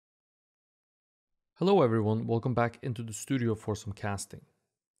Hello everyone, welcome back into the studio for some casting.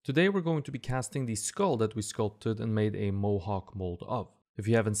 Today we're going to be casting the skull that we sculpted and made a Mohawk mold of. If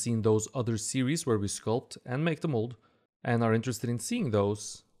you haven't seen those other series where we sculpt and make the mold, and are interested in seeing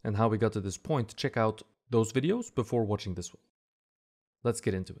those and how we got to this point, check out those videos before watching this one. Let's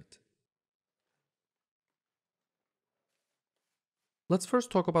get into it. Let's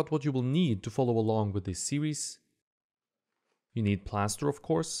first talk about what you will need to follow along with this series. You need plaster, of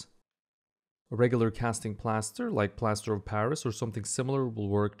course. A regular casting plaster, like plaster of Paris or something similar, will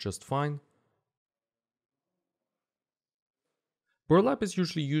work just fine. Burlap is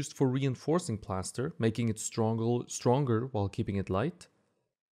usually used for reinforcing plaster, making it stronger while keeping it light.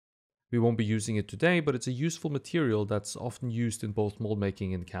 We won't be using it today, but it's a useful material that's often used in both mold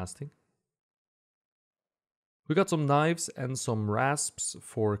making and casting. We got some knives and some rasps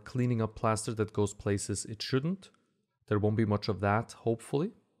for cleaning up plaster that goes places it shouldn't. There won't be much of that,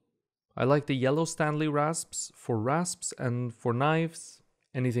 hopefully. I like the yellow Stanley rasps, and for knives,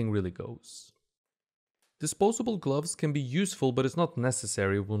 anything really goes. Disposable gloves can be useful, but it's not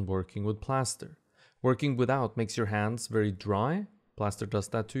necessary when working with plaster. Working without makes your hands very dry. Plaster does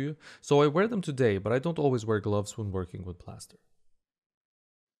that to you. So I wear them today, but I don't always wear gloves when working with plaster.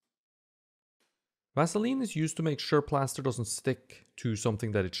 Vaseline is used to make sure plaster doesn't stick to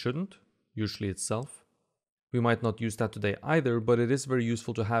something that it shouldn't, usually itself. We might not use that today either, but it is very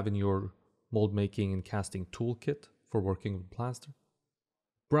useful to have in your mold making and casting toolkit for working with plaster.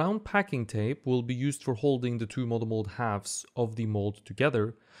 Brown packing tape will be used for holding the two mold halves of the mold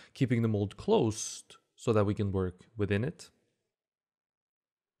together, keeping the mold closed so that we can work within it.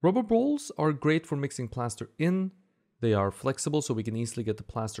 Rubber bowls are great for mixing plaster in. They are flexible so we can easily get the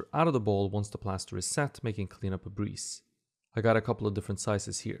plaster out of the bowl once the plaster is set, making cleanup a breeze. I got a couple of different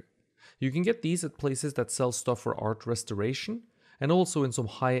sizes here. You can get these at places that sell stuff for art restoration, and also in some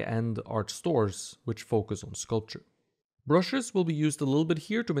high-end art stores which focus on sculpture. Brushes will be used a little bit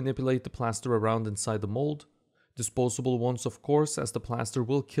here to manipulate the plaster around inside the mold. Disposable ones, of course, as the plaster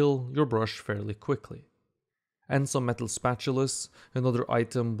will kill your brush fairly quickly. And some metal spatulas, another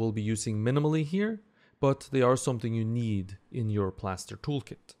item we'll be using minimally here, but they are something you need in your plaster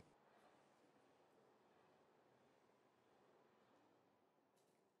toolkit.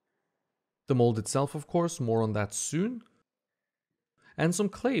 The mold itself, of course, more on that soon. And some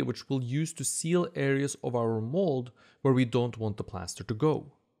clay, which we'll use to seal areas of our mold where we don't want the plaster to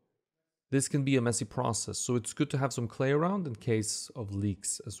go. This can be a messy process, so it's good to have some clay around in case of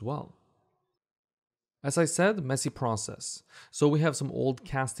leaks as well. As I said, messy process. So we have some old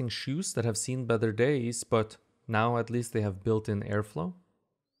casting shoes that have seen better days, but now at least they have built-in airflow.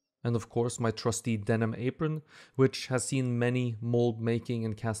 And of course my trusty denim apron, which has seen many mold making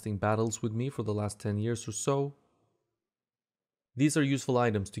and casting battles with me for the last 10 years or so. These are useful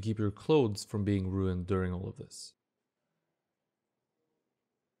items to keep your clothes from being ruined during all of this.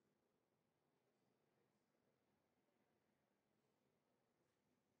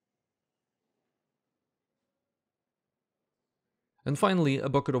 And finally, a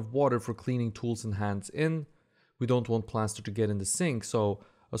bucket of water for cleaning tools and hands in. We don't want plaster to get in the sink, so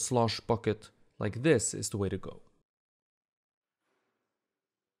a slosh bucket like this is the way to go.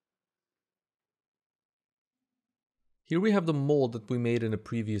 Here we have the mold that we made in a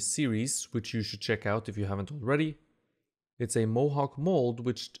previous series, which you should check out if you haven't already. It's a Mohawk mold,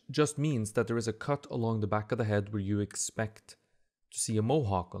 which just means that there is a cut along the back of the head where you expect to see a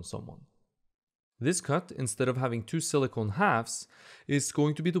mohawk on someone. This cut, instead of having two silicone halves, is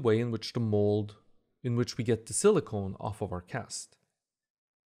going to be the way in which we get the silicone off of our cast.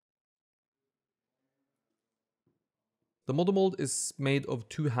 The model mold is made of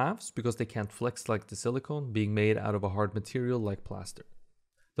two halves because they can't flex like the silicone, being made out of a hard material like plaster.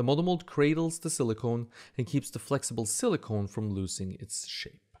 The model mold cradles the silicone and keeps the flexible silicone from losing its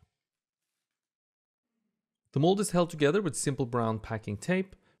shape. The mold is held together with simple brown packing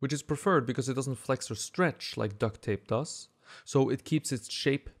tape, which is preferred because it doesn't flex or stretch like duct tape does, so it keeps its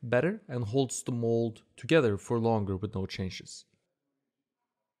shape better and holds the mold together for longer with no changes.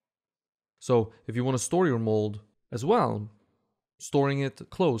 So if you want to store your mold as well, storing it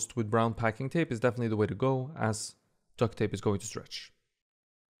closed with brown packing tape is definitely the way to go, as duct tape is going to stretch.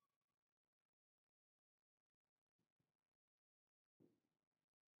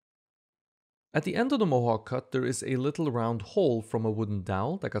 At the end of the Mohawk cut, there is a little round hole from a wooden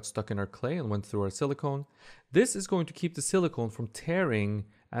dowel that got stuck in our clay and went through our silicone. This is going to keep the silicone from tearing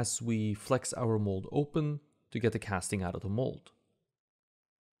as we flex our mold open to get the casting out of the mold.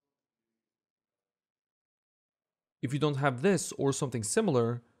 If you don't have this or something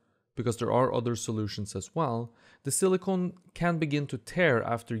similar, because there are other solutions as well, the silicone can begin to tear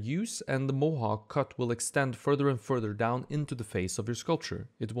after use and the Mohawk cut will extend further and further down into the face of your sculpture.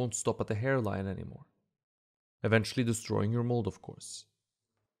 It won't stop at the hairline anymore, eventually destroying your mold, of course.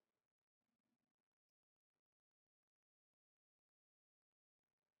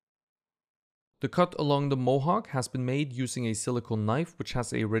 The cut along the Mohawk has been made using a silicone knife which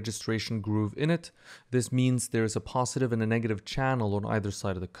has a registration groove in it. This means there is a positive and a negative channel on either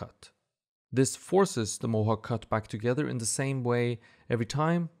side of the cut. This forces the Mohawk cut back together in the same way every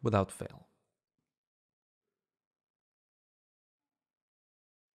time without fail.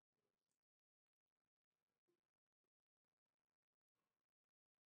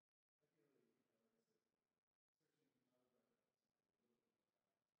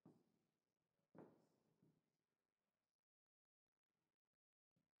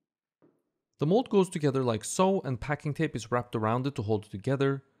 The mold goes together like so, and packing tape is wrapped around it to hold it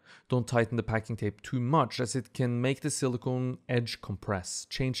together. Don't tighten the packing tape too much as it can make the silicone edge compress,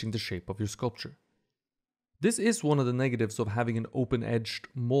 changing the shape of your sculpture. This is one of the negatives of having an open-edged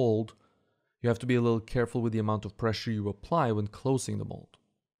mold. You have to be a little careful with the amount of pressure you apply when closing the mold.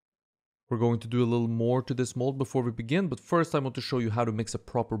 We're going to do a little more to this mold before we begin, but first I want to show you how to mix a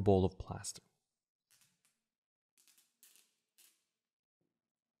proper bowl of plaster.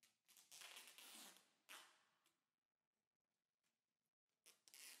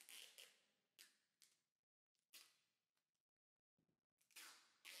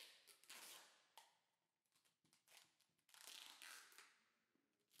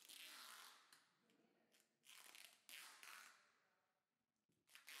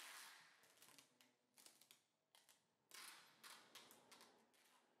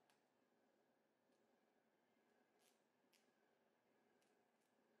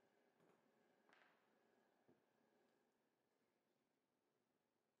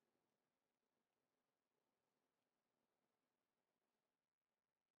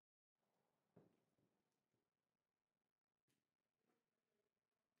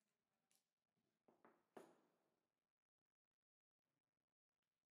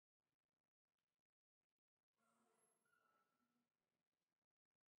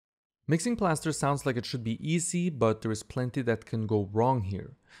 Mixing plaster sounds like it should be easy, but there is plenty that can go wrong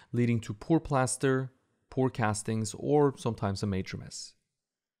here, leading to poor plaster, poor castings, or sometimes a major mess.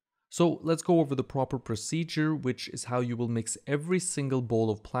 So let's go over the proper procedure, which is how you will mix every single bowl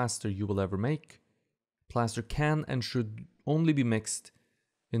of plaster you will ever make. Plaster can and should only be mixed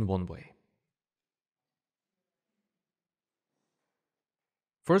in one way.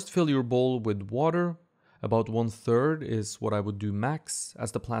 First, fill your bowl with water. About 1/3 is what I would do max,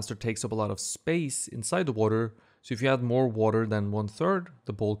 as the plaster takes up a lot of space inside the water, so if you add more water than 1/3,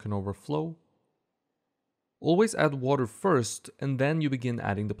 the bowl can overflow. Always add water first, and then you begin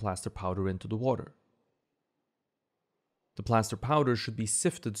adding the plaster powder into the water. The plaster powder should be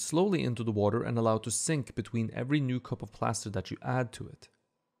sifted slowly into the water and allowed to sink between every new cup of plaster that you add to it.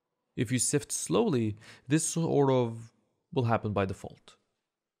 If you sift slowly, this sort of will happen by default.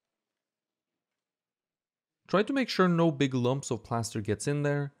 Try to make sure no big lumps of plaster gets in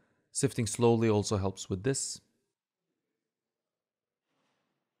there. Sifting slowly also helps with this.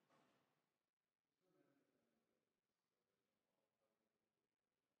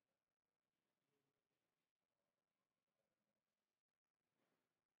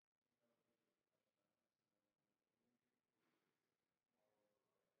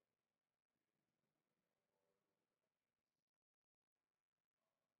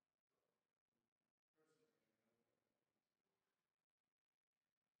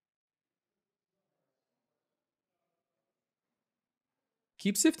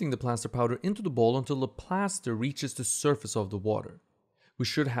 Keep sifting the plaster powder into the bowl until the plaster reaches the surface of the water. We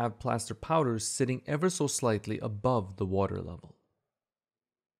should have plaster powder sitting ever so slightly above the water level.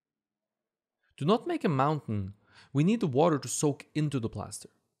 Do not make a mountain. We need the water to soak into the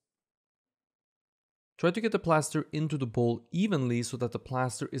plaster. Try to get the plaster into the bowl evenly so that the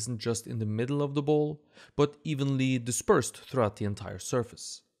plaster isn't just in the middle of the bowl, but evenly dispersed throughout the entire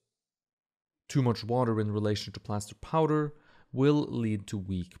surface. Too much water in relation to plaster powder will lead to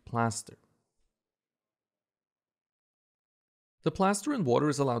weak plaster. The plaster in water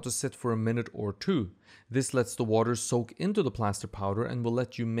is allowed to sit for a minute or two. This lets the water soak into the plaster powder and will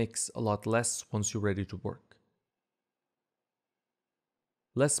let you mix a lot less once you're ready to work.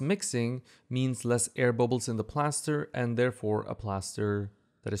 Less mixing means less air bubbles in the plaster and therefore a plaster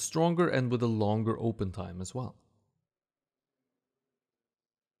that is stronger and with a longer open time as well.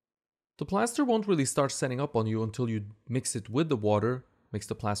 The plaster won't really start setting up on you until you mix it with the water, mix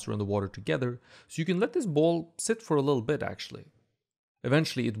the plaster and the water together, so you can let this bowl sit for a little bit actually.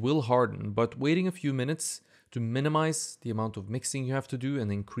 Eventually it will harden, but waiting a few minutes to minimize the amount of mixing you have to do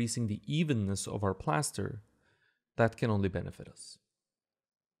and increasing the evenness of our plaster, that can only benefit us.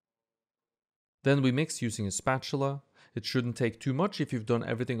 Then we mix using a spatula. It shouldn't take too much if you've done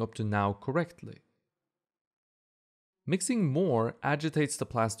everything up to now correctly. Mixing more agitates the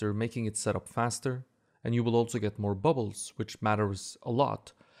plaster, making it set up faster, and you will also get more bubbles, which matters a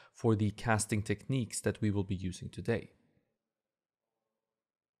lot for the casting techniques that we will be using today.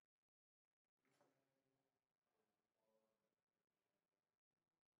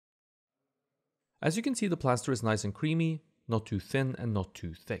 As you can see, the plaster is nice and creamy, not too thin and not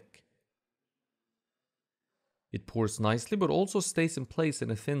too thick. It pours nicely, but also stays in place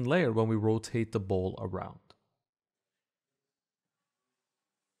in a thin layer when we rotate the bowl around.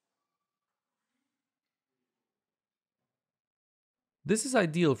 This is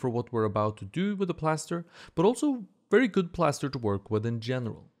ideal for what we're about to do with the plaster, but also very good plaster to work with in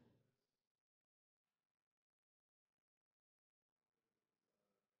general.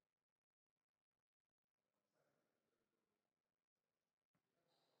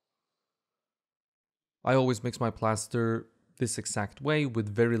 I always mix my plaster this exact way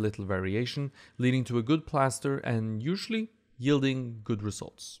with very little variation, leading to a good plaster and usually yielding good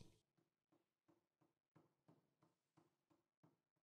results.